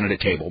sat down at a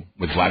table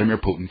with Vladimir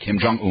Putin, Kim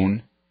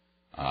Jong-un,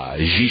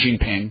 Xi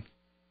Jinping,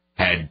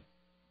 had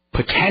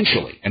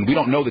potentially, and we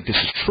don't know that this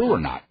is true or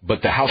not,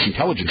 but the House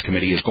Intelligence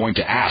Committee is going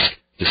to ask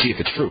to see if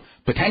it's true,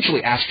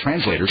 potentially ask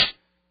translators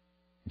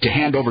to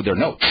hand over their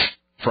notes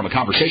from a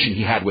conversation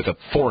he had with a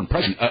foreign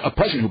president, a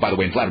president who, by the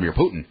way, is Vladimir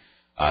Putin,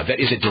 that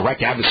is a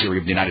direct adversary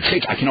of the United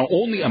States. I can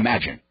only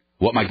imagine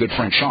what my good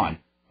friend Sean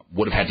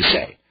would have had to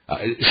say.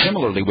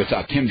 Similarly with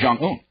Kim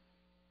Jong-un.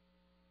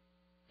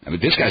 I mean,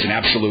 this guy's an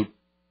absolute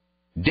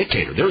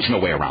dictator. There's no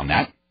way around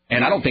that.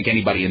 And I don't think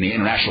anybody in the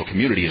international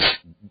community is,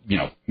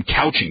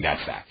 couching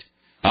that fact.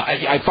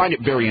 I find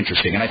it very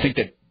interesting. And I think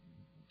that,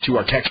 to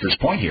our texter's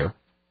point here,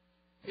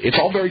 it's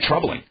all very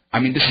troubling. I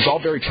mean, this is all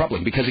very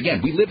troubling because,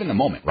 again, we live in the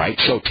moment, right?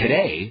 So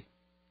today,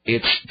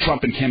 it's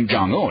Trump and Kim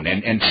Jong-un.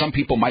 And some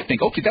people might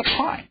think, okay, that's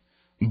fine.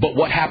 But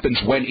what happens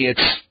when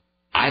it's,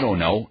 I don't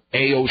know,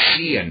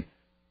 AOC and,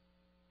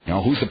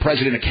 who's the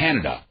president of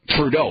Canada?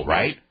 Trudeau,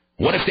 right?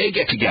 What if they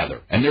get together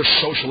and their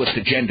socialist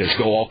agendas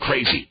go all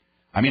crazy?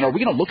 I mean, are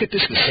we going to look at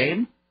this the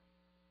same?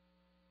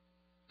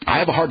 I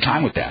have a hard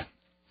time with that.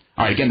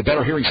 All right, again, the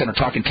Better Hearing Center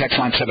talking text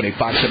line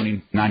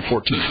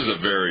 785-7914. This is a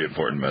very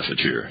important message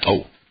here.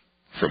 Oh.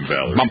 From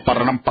Valerie.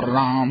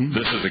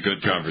 This is a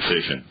good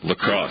conversation.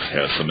 Lacrosse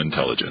has some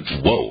intelligence.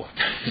 Whoa.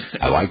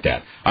 I like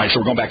that. All right, so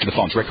we're going back to the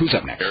phones. Rick, who's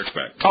up next? Eric's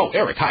back. Oh,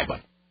 Eric. Hi,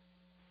 bud.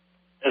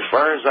 As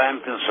far as I'm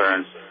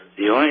concerned,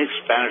 the only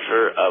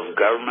expenditure of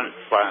government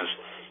funds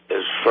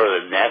is for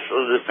the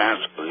national defense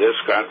of this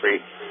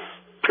country,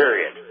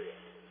 period.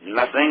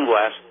 Nothing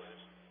less,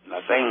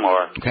 nothing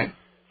more. Okay.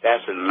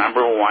 That's the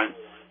number one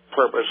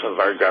purpose of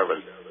our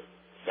government.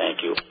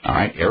 Thank you. All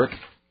right, Eric.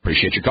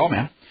 Appreciate your call,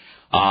 man.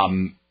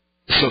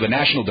 So the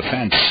national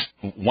defense,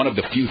 one of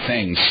the few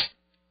things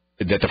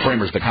that the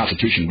framers of the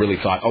Constitution really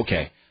thought,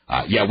 okay,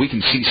 we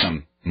can see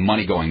some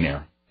money going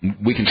there.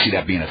 We can see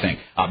that being a thing.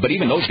 But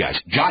even those guys,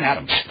 John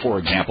Adams, for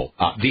example,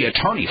 the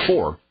attorney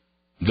for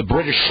the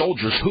British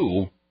soldiers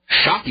who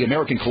shot the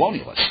American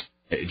colonialists.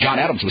 John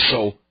Adams was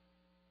so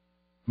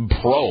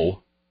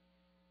pro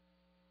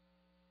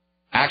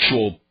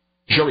actual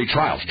jury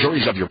trials,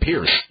 juries of your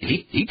peers.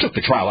 He took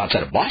the trial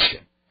outside of Boston,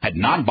 had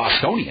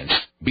non-Bostonians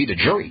be the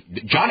jury.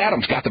 John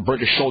Adams got the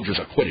British soldiers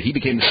acquitted. He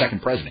became the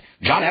second president.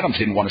 John Adams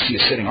didn't want to see a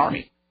sitting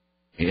army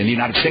in the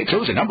United States. There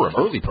was a number of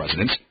early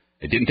presidents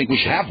that didn't think we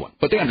should have one,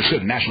 but they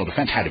understood the national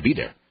defense had to be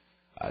there.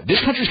 This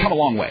country's come a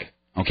long way.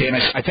 Okay, and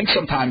I think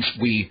sometimes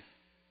we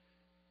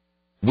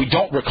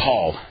don't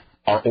recall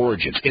our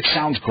origins. It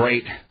sounds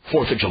great.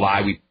 4th of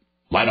July, we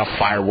light off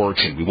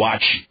fireworks and we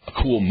watch a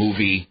cool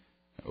movie.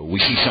 We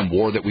see some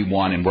war that we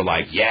won, and we're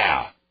like,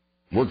 yeah,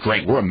 we're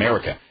great. We're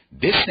America.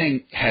 This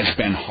thing has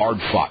been hard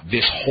fought.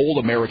 This whole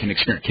American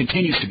experience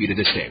continues to be to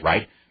this day,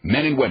 right?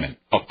 Men and women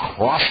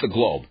across the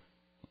globe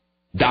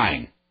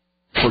dying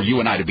for you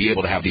and I to be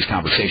able to have these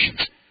conversations.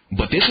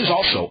 But this is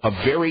also a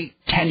very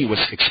tenuous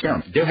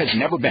experiment. There has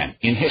never been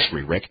in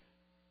history, Rick,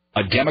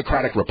 a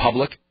democratic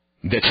republic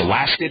that's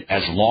lasted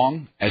as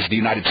long as the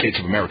United States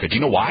of America. Do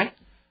you know why?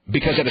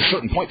 Because at a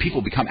certain point,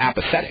 people become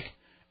apathetic.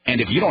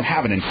 And if you don't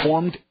have an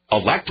informed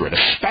electorate,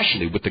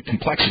 especially with the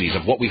complexities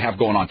of what we have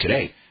going on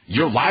today,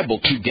 you're liable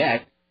to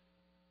get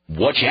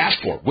what you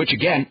ask for, which,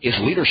 again, is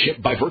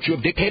leadership by virtue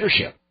of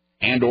dictatorship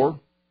and or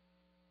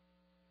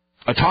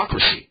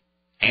autocracy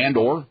and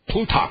or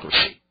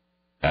plutocracy.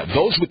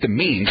 Those with the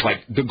means, like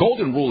the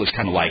golden rule is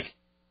kind of like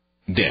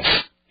this.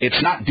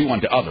 It's not do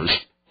unto others.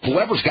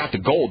 Whoever's got the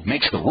gold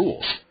makes the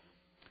rules.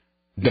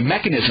 The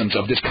mechanisms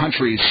of this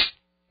country's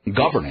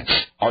governance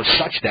are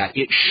such that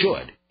it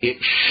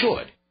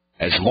should,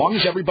 as long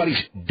as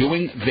everybody's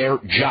doing their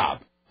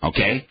job,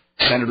 okay,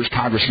 senators,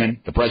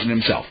 congressmen, the president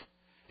himself,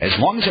 as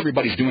long as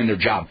everybody's doing their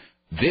job,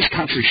 this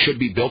country should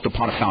be built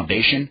upon a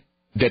foundation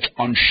that's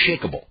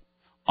unshakable.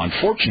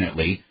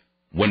 Unfortunately,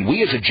 when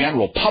we as a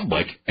general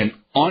public, an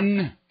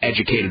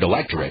uneducated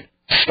electorate,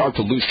 start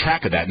to lose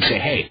track of that and say,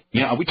 hey,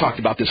 you know, we talked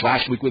about this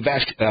last week with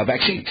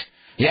vaccines.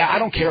 Yeah, I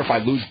don't care if I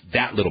lose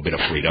that little bit of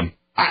freedom.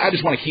 I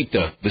just want to keep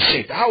the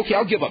safety. Okay,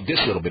 I'll give up this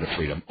little bit of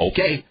freedom.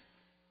 Okay.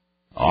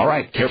 All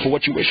right. Careful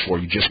what you wish for.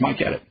 You just might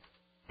get it.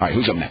 All right,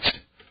 who's up next?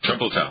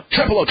 Triple Tom.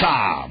 Triple O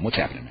Tom. What's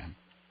happening, man?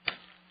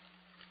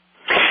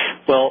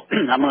 Well,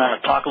 I'm going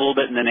to talk a little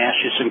bit and then ask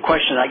you some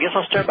questions. I guess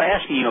I'll start by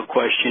asking you a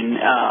question.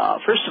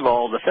 First of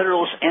all, the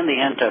Federalists and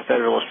the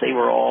Anti-Federalists, they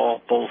were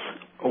all both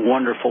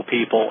wonderful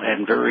people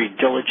and very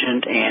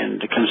diligent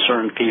and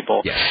concerned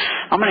people. Yes.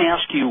 I'm going to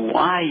ask you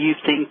why you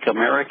think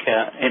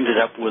America ended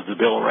up with the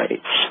Bill of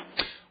Rights.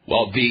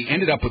 Well, they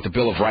ended up with the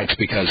Bill of Rights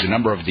because a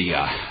number of the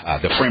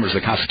framers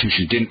of the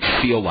Constitution didn't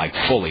feel like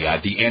fully,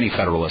 the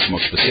Anti-Federalists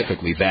most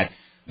specifically, that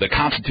the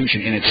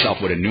Constitution in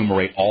itself would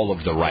enumerate all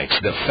of the rights.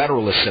 The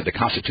Federalists said the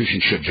Constitution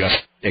should just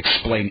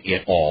explain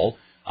it all.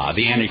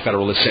 The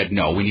Anti-Federalists said,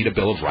 no, we need a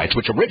Bill of Rights,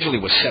 which originally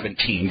was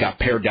 17, got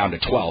pared down to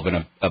 12,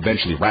 and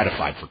eventually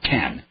ratified for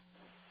 10.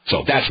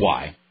 So that's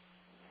why.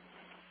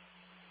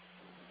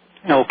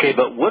 Okay,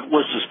 but what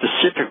was the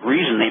specific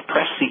reason they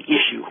pressed the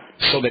issue?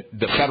 So that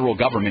the federal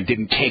government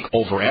didn't take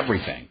over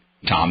everything,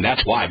 Tom.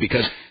 That's why,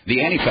 because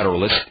the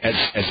Anti-Federalists,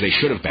 as they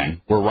should have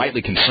been, were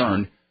rightly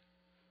concerned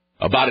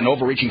about an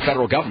overreaching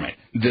federal government.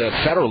 The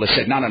Federalists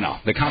said, no,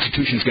 the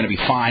Constitution is going to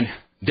be fine.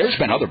 There's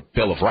been other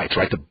Bill of Rights,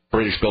 right? The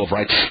British Bill of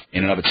Rights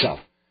in and of itself.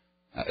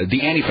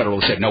 The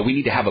Anti-Federalists said, no, we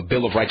need to have a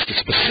Bill of Rights to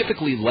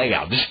specifically lay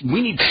out.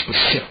 We need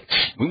specifics.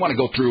 We want to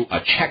go through a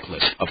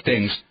checklist of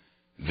things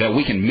that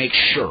we can make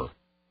sure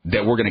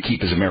that we're going to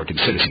keep as American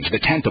citizens. The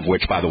 10th of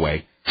which, by the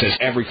way, says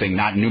everything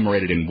not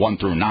enumerated in 1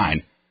 through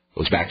 9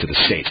 goes back to the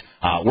states.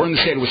 We're in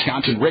the state of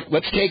Wisconsin. Rick,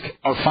 let's take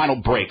our final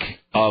break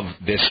of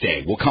this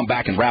day. We'll come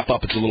back and wrap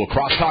up. It's a little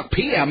Crosstalk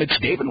PM. It's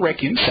Dave and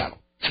Rick in Saddle.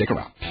 Stick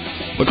around.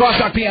 The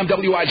Crosstalk PM,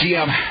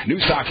 WIGM,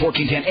 News Talk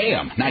 1410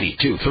 AM,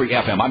 92.3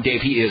 FM. I'm Dave.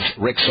 He is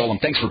Rick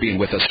Solom. Thanks for being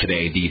with us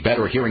today. The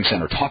Better Hearing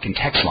Center talk and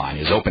text line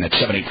is open at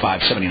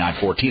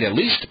 785-7914, at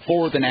least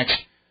for the next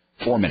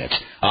 4 minutes.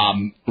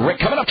 Rick,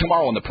 coming up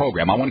tomorrow on the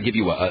program, I want to give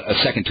you a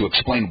second to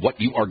explain what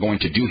you are going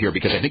to do here,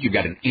 because I think you've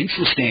got an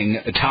interesting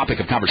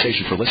topic of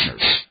conversation for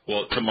listeners.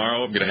 Well,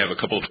 tomorrow I'm going to have a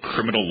couple of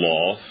criminal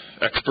law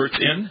experts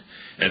in,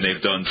 and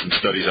they've done some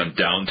studies on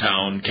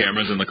downtown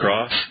cameras in La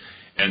Crosse,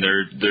 and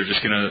we're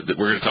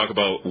going to talk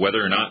about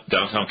whether or not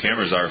downtown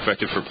cameras are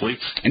effective for police.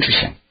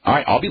 Interesting. All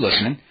right, I'll be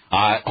listening.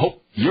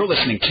 Hope you're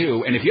listening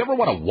too. And if you ever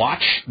want to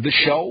watch the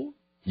show,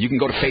 you can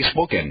go to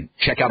Facebook and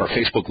check out our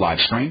Facebook live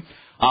stream.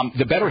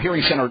 The Better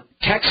Hearing Center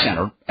Text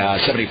Center,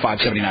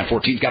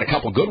 785-7914, has got a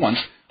couple good ones.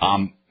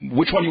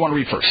 Which one do you want to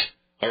read first?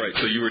 All right,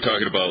 so you were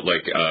talking about,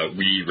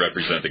 we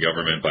represent the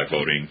government by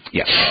voting.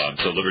 Yes.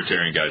 So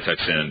Libertarian guy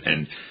texts in,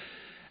 and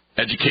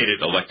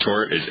educated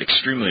electorate is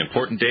extremely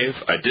important, Dave.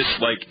 I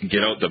dislike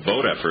get out the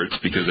vote efforts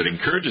because it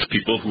encourages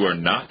people who are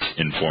not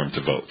informed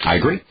to vote. I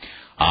agree.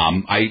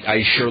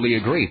 I surely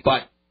agree.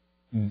 But,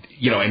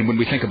 you know, and when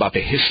we think about the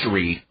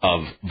history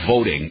of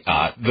voting,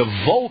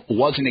 the vote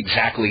wasn't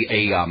exactly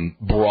a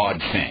broad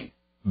thing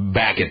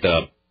back at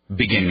the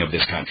beginning of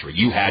this country.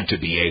 You had to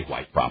be a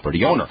white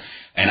property owner.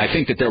 And I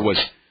think that there was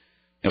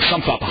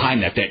some thought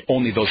behind that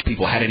only those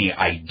people had any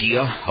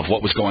idea of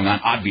what was going on.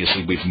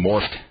 Obviously, we've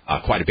morphed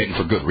quite a bit, and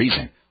for good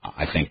reason,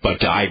 I think.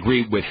 But I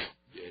agree with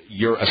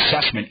your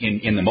assessment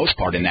in the most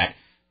part in that,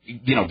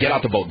 get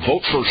out the vote.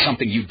 Vote for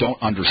something you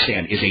don't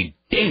understand is a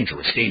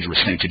dangerous,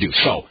 dangerous thing to do.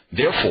 So,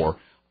 therefore,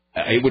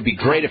 it would be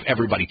great if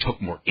everybody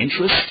took more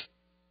interest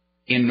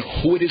in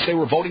who it is they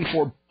were voting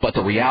for, but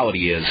the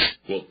reality is...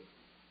 Well,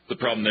 the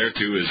problem there,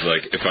 too, is,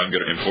 like, if I'm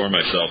going to inform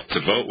myself to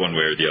vote one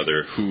way or the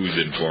other, who's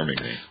informing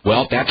me?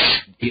 Well,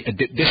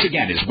 this,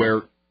 again, is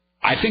where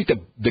I think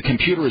the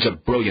computer is a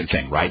brilliant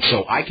thing, right?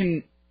 So I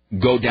can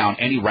go down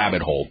any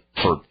rabbit hole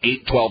for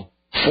 8, 12,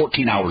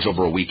 14 hours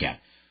over a weekend.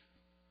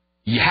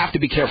 You have to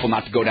be careful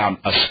not to go down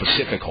a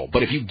specific hole.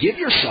 But if you give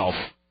yourself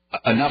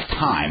enough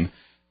time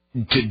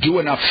to do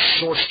enough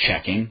source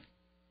checking,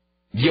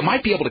 you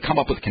might be able to come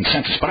up with a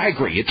consensus. But I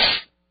agree, it's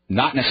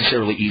not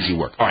necessarily easy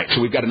work. All right,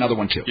 so we've got another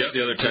one, too. Yeah,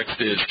 the other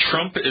text is,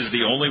 Trump is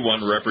the only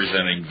one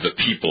representing the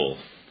people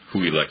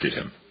who elected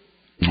him.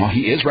 Well,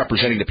 he is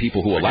representing the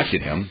people who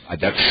elected him.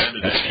 That's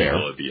fair.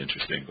 Well, it'd be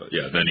interesting, but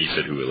yeah, then he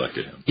said who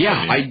elected him. Yeah,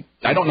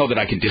 I don't know that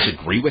I can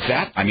disagree with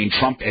that. I mean,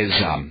 Trump is,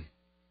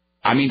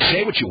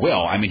 say what you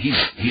will. I mean,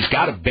 he's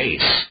got a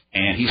base,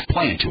 and he's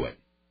playing to it,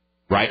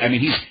 right? I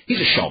mean, he's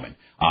a showman.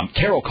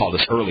 Carol called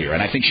us earlier,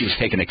 and I think she was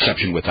taking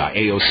exception with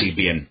AOC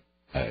being,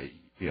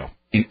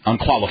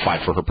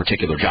 unqualified for her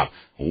particular job.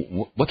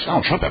 What's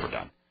Donald Trump ever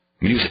done?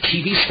 I mean, he was a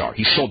TV star.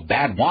 He sold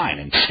bad wine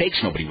and steaks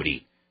nobody would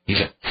eat. He's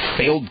a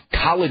failed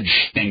college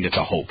thing that's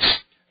a hoax.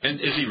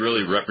 And is he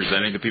really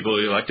representing the people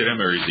who elected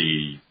him, or is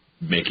he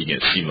making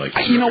it seem like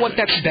he's you know what?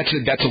 That's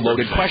a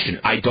loaded question.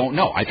 I don't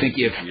know. I think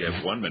if we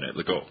have 1 minute,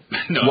 let's go.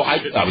 Well, I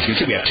was going to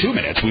say we have 2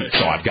 minutes,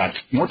 so I've got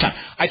more time.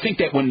 I think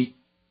that when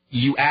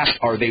you ask,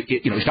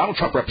 is Donald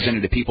Trump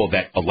representing the people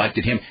that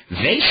elected him?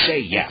 They say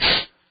yes.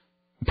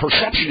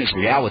 Perception is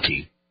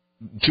reality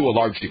to a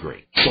large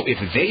degree. So if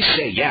they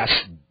say yes,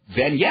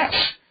 then yes.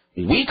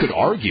 We could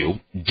argue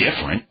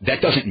different.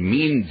 That doesn't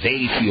mean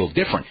they feel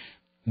different.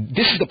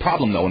 This is the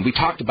problem, though, and we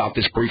talked about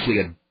this briefly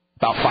at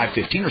about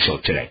 5:15 or so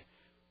today.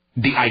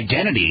 The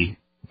identity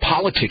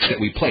politics that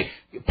we play.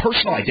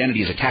 Personal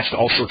identity is attached to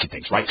all sorts of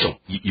things, right? So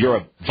you're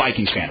a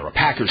Vikings fan or a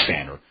Packers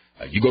fan, or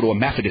you go to a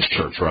Methodist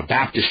church or a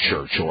Baptist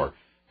church, or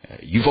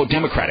you vote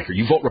Democratic or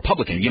you vote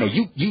Republican.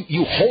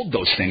 You hold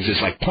those things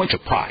as like points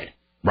of pride,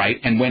 right?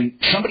 And when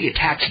somebody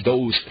attacks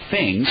those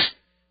things,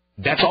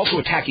 that's also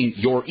attacking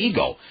your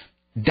ego.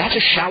 That's a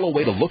shallow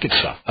way to look at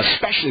stuff,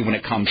 especially when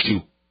it comes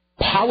to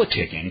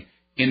politicking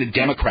in the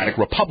democratic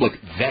republic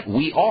that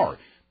we are.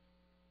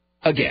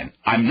 Again,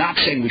 I'm not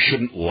saying we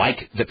shouldn't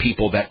like the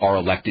people that are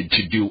elected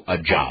to do a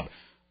job,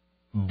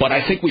 but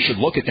I think we should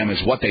look at them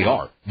as what they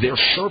are. They're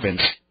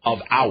servants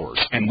of ours,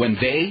 and when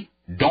they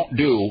don't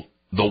do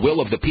the will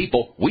of the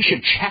people, we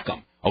should check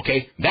them,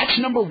 okay? That's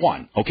number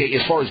one, okay,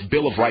 as far as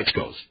Bill of Rights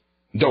goes.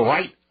 The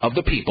right of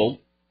the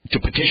people to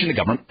petition the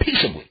government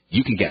peaceably.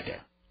 You can get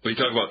there. When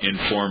you talk about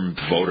informed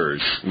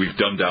voters, we've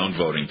dumbed down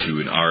voting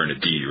to an R and a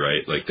D,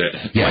 right? Like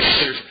that. Yes.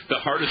 Like there's the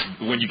hardest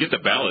when you get the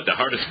ballot. The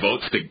hardest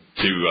votes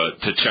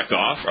to check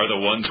off are the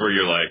ones where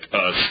you're like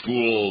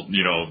school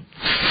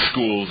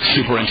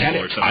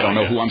superintendent. I don't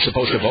know who I'm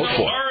supposed to vote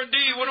for. R and D.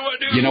 What do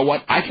I do? You know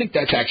what? I think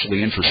that's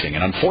actually interesting,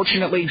 and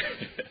unfortunately,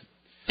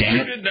 dang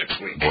it,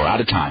 next week. We're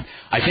out of time.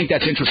 I think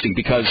that's interesting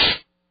because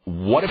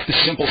what if the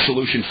simple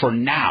solution for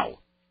now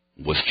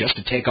was just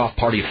to take off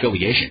party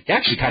affiliation? You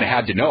actually kind of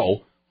had to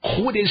know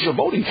who it is you're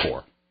voting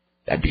for.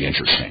 That'd be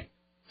interesting.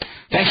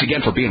 Thanks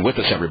again for being with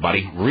us,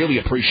 everybody. Really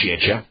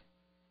appreciate you.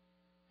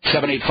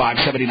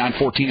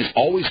 785-7914 is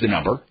always the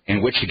number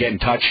in which to get in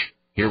touch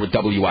here with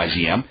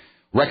WIZM.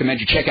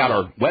 Recommend you check out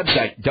our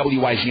website,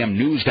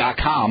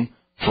 WIZMnews.com,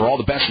 for all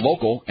the best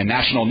local and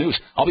national news.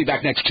 I'll be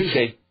back next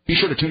Tuesday. Be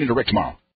sure to tune in to Rick tomorrow.